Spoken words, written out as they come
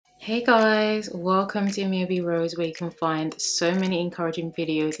Hey guys, welcome to Maybe Rose, where you can find so many encouraging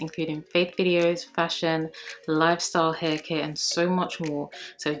videos, including faith videos, fashion, lifestyle, hair care, and so much more.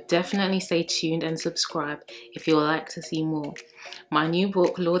 So definitely stay tuned and subscribe if you'd like to see more. My new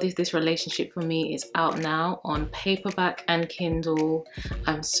book, Lord Is This Relationship For Me, is out now on paperback and Kindle.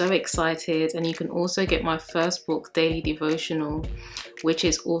 I'm so excited, and you can also get my first book, Daily Devotional, which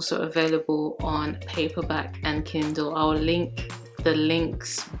is also available on paperback and Kindle. I'll link the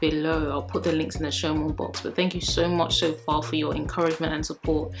links below. I'll put the links in the show more box. But thank you so much so far for your encouragement and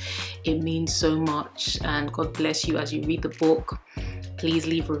support. It means so much, and God bless you as you read the book. Please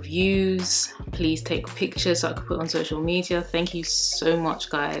leave reviews. Please take pictures so I can put on social media. Thank you so much,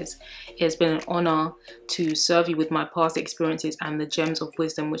 guys. It's been an honor to serve you with my past experiences and the gems of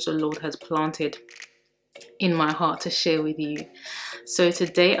wisdom which the Lord has planted in my heart to share with you. So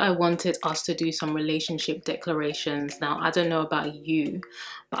today I wanted us to do some relationship declarations. Now, I don't know about you,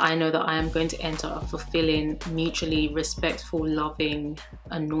 but I know that I am going to enter a fulfilling, mutually respectful, loving,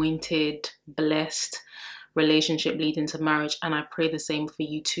 anointed, blessed relationship leading to marriage, and I pray the same for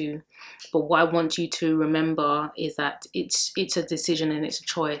you too. But what I want you to remember is that it's a decision and it's a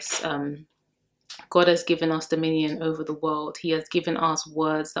choice. God has given us dominion over the world. He has given us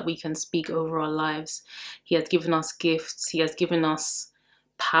words that we can speak over our lives. He has given us gifts. He has given us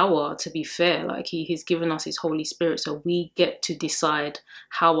power, to be fair. Like he's given us his Holy Spirit. So we get to decide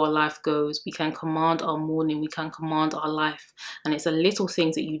how our life goes. We can command our morning. We can command our life. And it's the little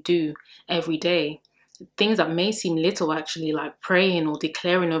things that you do every day. Things that may seem little, actually, like praying or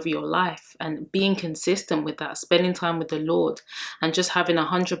declaring over your life and being consistent with that, spending time with the Lord, and just having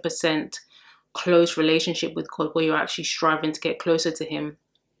 100% close relationship with God where you're actually striving to get closer to him.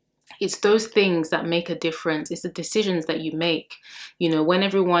 It's those things that make a difference. It's the decisions that you make. You know, when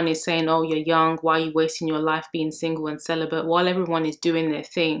everyone is saying, oh, you're young, why are you wasting your life being single and celibate? While everyone is doing their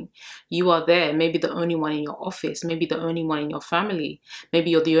thing, you are there, maybe the only one in your office, maybe the only one in your family. Maybe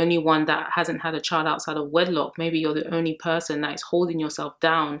you're the only one that hasn't had a child outside of wedlock. Maybe you're the only person that is holding yourself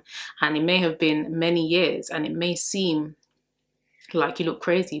down. And it may have been many years, and it may seem like you look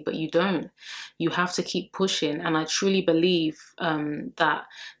crazy, but you don't. You have to keep pushing. And I truly believe that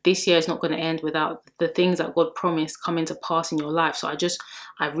this year is not going to end without the things that God promised coming to pass in your life. So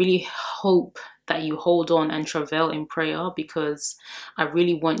I really hope that you hold on and travail in prayer, because I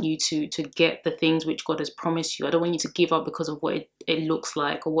really want you to get the things which God has promised you. I don't want you to give up because of what it looks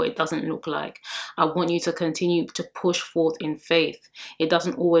like or what it doesn't look like. I want you to continue to push forth in faith. It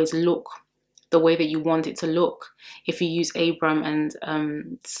doesn't always look the way that you want it to look. If you use Abram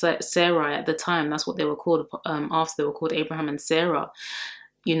and Sarai at the time, that's what they were called after they were called Abraham and Sarah.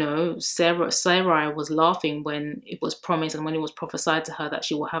 You know, Sarai was laughing when it was promised and when it was prophesied to her that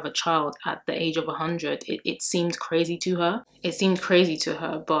she will have a child at the age of 100. It seemed crazy to her. It seemed crazy to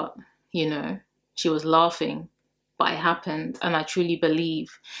her, but, you know, she was laughing. But it happened, and I truly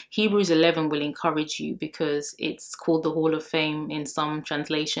believe Hebrews 11 will encourage you, because it's called the Hall of Fame in some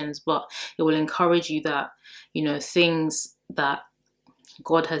translations, but it will encourage you that, you know, things that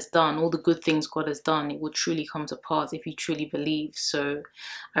God has done, all the good things God has done, it will truly come to pass if you truly believe. So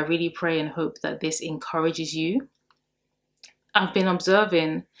I really pray and hope that this encourages you. I've been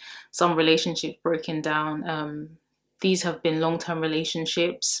observing some relationships breaking down. These have been long-term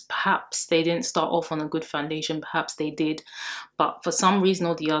relationships. Perhaps they didn't start off on a good foundation, perhaps they did, but for some reason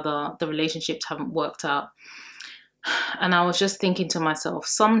or the other, the relationships haven't worked out. And I was just thinking to myself,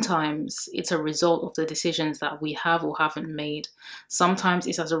 sometimes it's a result of the decisions that we have or haven't made. Sometimes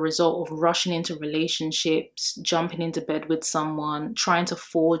it's as a result of rushing into relationships, jumping into bed with someone, trying to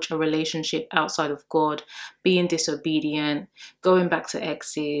forge a relationship outside of God, being disobedient, going back to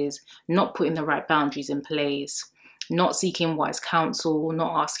exes, not putting the right boundaries in place, not seeking wise counsel,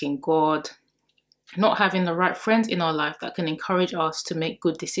 not asking God, not having the right friends in our life that can encourage us to make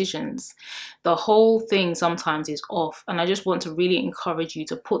good decisions. The whole thing sometimes is off. And I just want to really encourage you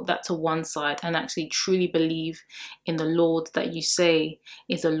to put that to one side and actually truly believe in the Lord that you say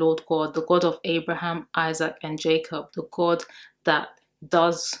is the Lord God, the God of Abraham, Isaac, and Jacob, the God that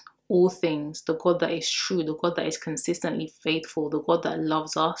does all things, the God that is true, the God that is consistently faithful, the God that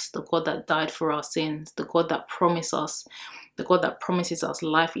loves us, the God that died for our sins, the God that promised us, the God that promises us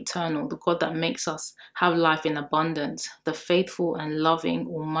life eternal, the God that makes us have life in abundance, the faithful and loving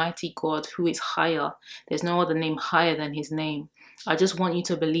Almighty God who is higher. There's no other name higher than his name. I just want you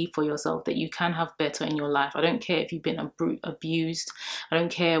to believe for yourself that you can have better in your life. I don't care if you've been abused. I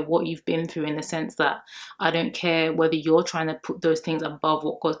don't care what you've been through, in the sense that I don't care whether you're trying to put those things above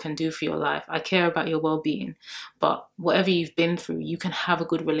what God can do for your life. I care about your well-being. But whatever you've been through, you can have a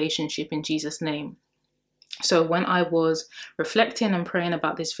good relationship in Jesus' name. So when I was reflecting and praying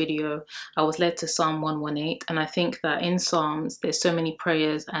about this video, I was led to Psalm 118, and I think that in Psalms there's so many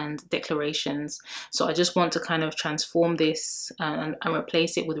prayers and declarations. So I just want to kind of transform this and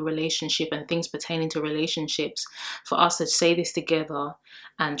replace it with relationship and things pertaining to relationships, for us to say this together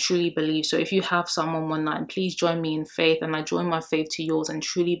and truly believe. So if you have Psalm 119, please join me in faith, and I join my faith to yours, and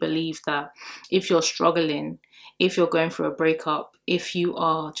truly believe that if you're struggling, if you're going through a breakup, if you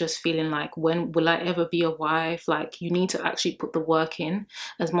are just feeling like, when will I ever be a wife? Like, you need to actually put the work in.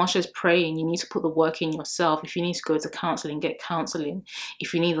 As much as praying, you need to put the work in yourself. If you need to go to counseling, get counseling.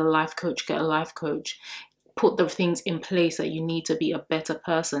 If you need a life coach, get a life coach. Put the things in place that you need to be a better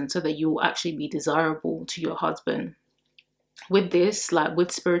person, so that you will actually be desirable to your husband. With this, like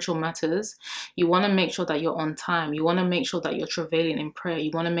with spiritual matters, you want to make sure that you're on time. You want to make sure that you're travailing in prayer. You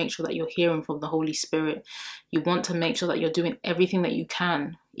want to make sure that you're hearing from the Holy Spirit. You want to make sure that you're doing everything that you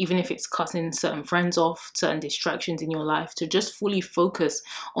can, even if it's cutting certain friends off, certain distractions in your life, to just fully focus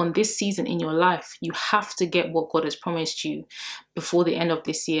on this season in your life. You have to get what God has promised you before the end of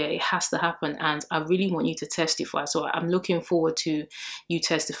this year. It has to happen, and I really want you to testify. So I'm looking forward to you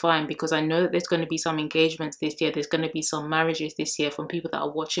testifying, because I know that there's going to be some engagements this year. There's going to be some marriages this year from people that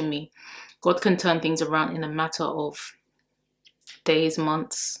are watching me. God can turn things around in a matter of days,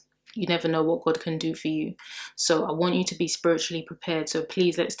 months. You never know what God can do for you. So I want you to be spiritually prepared. So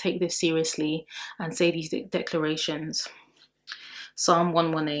please, let's take this seriously and say these declarations. Psalm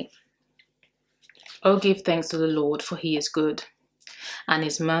 118. Oh, give thanks to the Lord, for he is good, and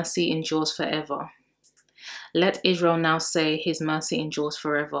his mercy endures forever. Let Israel now say, his mercy endures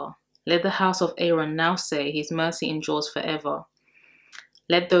forever. Let the house of Aaron now say, his mercy endures forever.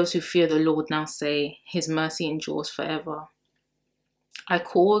 Let those who fear the Lord now say, his mercy endures forever. I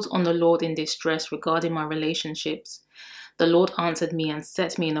called on the Lord in distress regarding my relationships. The Lord answered me and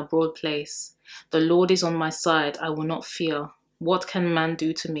set me in a broad place. The Lord is on my side, I will not fear. What can man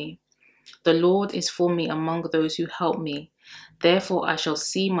do to me? The Lord is for me among those who help me. Therefore I shall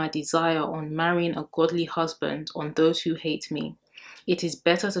see my desire on marrying a godly husband on those who hate me. It is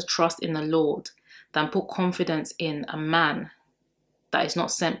better to trust in the Lord than put confidence in a man that is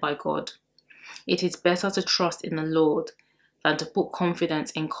not sent by God. It is better to trust in the Lord than to put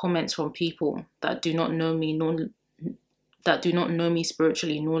confidence in comments from people that do not know me,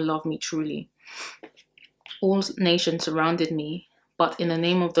 spiritually, nor love me truly. All nations surrounded me, but in the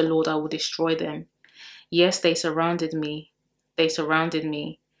name of the Lord I will destroy them. Yes, they surrounded me,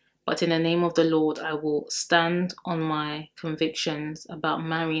 but in the name of the Lord I will stand on my convictions about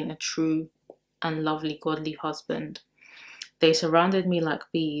marrying a true and lovely godly husband. They surrounded me like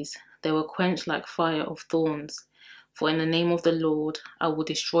bees, they were quenched like fire of thorns. For in the name of the Lord, I will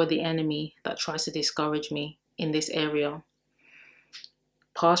destroy the enemy that tries to discourage me in this area.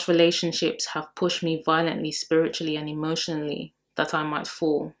 Past relationships have pushed me violently, spiritually and emotionally, that I might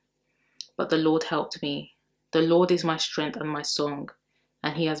fall. But the Lord helped me. The Lord is my strength and my song,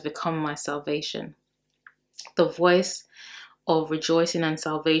 and he has become my salvation. The voice of rejoicing and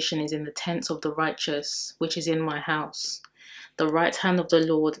salvation is in the tents of the righteous, which is in my house. The right hand of the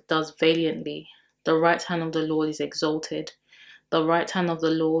Lord does valiantly. The right hand of the Lord is exalted. The right hand of the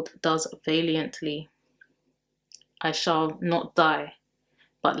Lord does valiantly. I shall not die,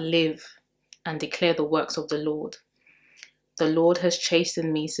 but live and declare the works of the Lord. The Lord has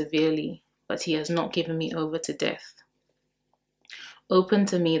chastened me severely, but he has not given me over to death. Open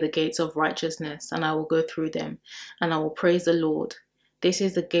to me the gates of righteousness, and I will go through them, and I will praise the Lord. This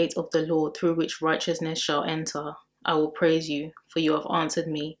is the gate of the Lord, through which righteousness shall enter. I will praise you, for you have answered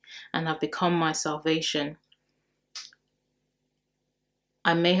me, and have become my salvation.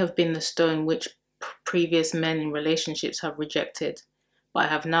 I may have been the stone which previous men in relationships have rejected, but I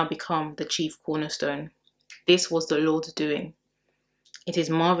have now become the chief cornerstone. This was the Lord's doing. It is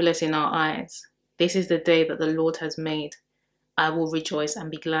marvelous in our eyes. This is the day that the Lord has made. I will rejoice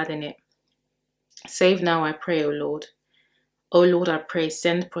and be glad in it. Save now, I pray, O Lord. O Lord, I pray,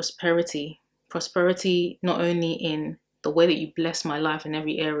 send prosperity. Prosperity not only in the way that you bless my life in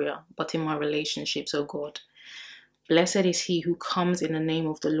every area, but in my relationships, O God. Blessed is he who comes in the name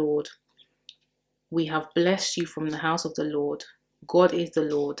of the Lord. We have blessed you from the house of the Lord. God is the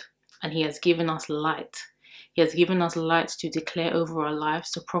Lord, and he has given us light. He has given us light to declare over our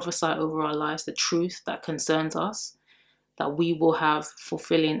lives, to prophesy over our lives the truth that concerns us, that we will have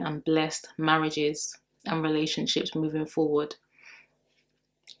fulfilling and blessed marriages and relationships moving forward.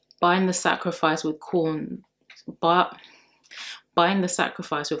 Bind the sacrifice with cords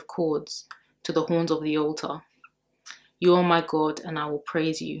to the horns of the altar. You are my God, and I will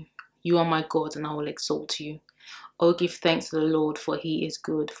praise you. You are my God, and I will exalt you. Oh, give thanks to the Lord, for he is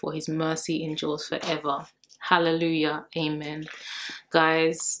good, for his mercy endures forever. Hallelujah. Amen.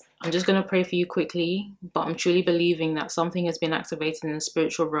 Guys, I'm just going to pray for you quickly, but I'm truly believing that something has been activated in the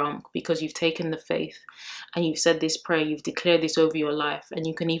spiritual realm because you've taken the faith and you've said this prayer, you've declared this over your life, and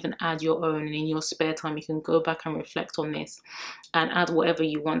you can even add your own, and in your spare time you can go back and reflect on this and add whatever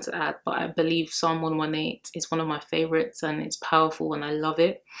you want to add. But I believe Psalm 118 is one of my favorites, and it's powerful and I love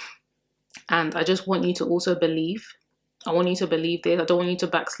it. And I just want you to also believe. I want you to believe this. I don't want you to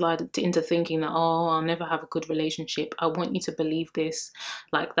backslide into thinking that, oh, I'll never have a good relationship. I want you to believe this,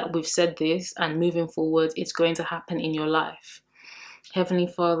 like that we've said this, and moving forward, it's going to happen in your life. Heavenly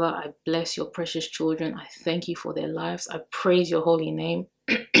Father, I bless your precious children. I thank you for their lives. I praise your holy name.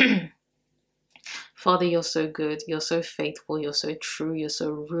 Father, you're so good. You're so faithful. You're so true. You're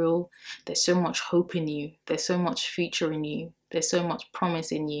so real. There's so much hope in you. There's so much future in you. There's so much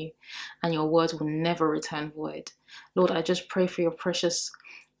promise in you. And your words will never return void. Lord, I just pray for your precious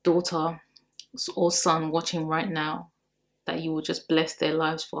daughter or son watching right now, that you will just bless their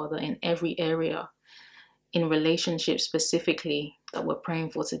lives, Father, in every area, in relationships specifically that we're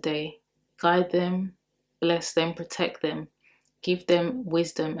praying for today. Guide them, bless them, protect them. Give them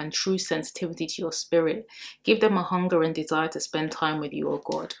wisdom and true sensitivity to your spirit. Give them a hunger and desire to spend time with you, O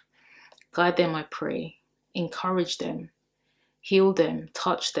God. Guide them, I pray. Encourage them. Heal them.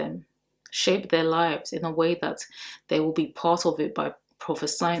 Touch them. Shape their lives in a way that they will be part of it by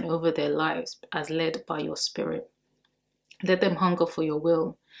prophesying over their lives as led by your spirit. Let them hunger for your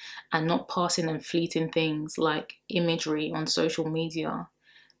will and not passing and fleeting things like imagery on social media,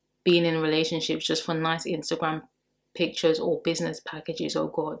 being in relationships just for nice Instagram pictures or business packages, oh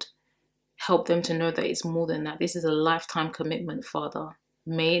God. Help them to know that it's more than that. This is a lifetime commitment, Father.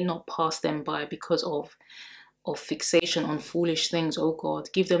 May it not pass them by because of fixation on foolish things, oh God.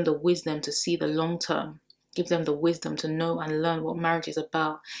 Give them the wisdom to see the long term. Give them the wisdom to know and learn what marriage is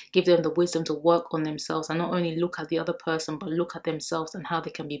about. Give them the wisdom to work on themselves and not only look at the other person, but look at themselves and how they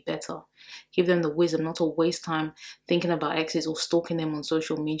can be better. Give them the wisdom not to waste time thinking about exes or stalking them on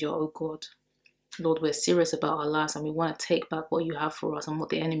social media, oh God. Lord, we're serious about our lives and we want to take back what you have for us and what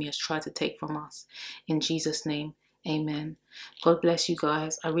the enemy has tried to take from us. In Jesus' name, amen. God bless you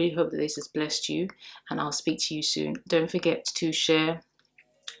guys. I really hope that this has blessed you, and I'll speak to you soon. Don't forget to share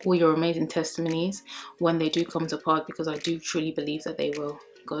all your amazing testimonies when they do come to pass, because I do truly believe that they will.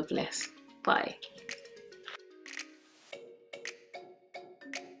 God bless. Bye.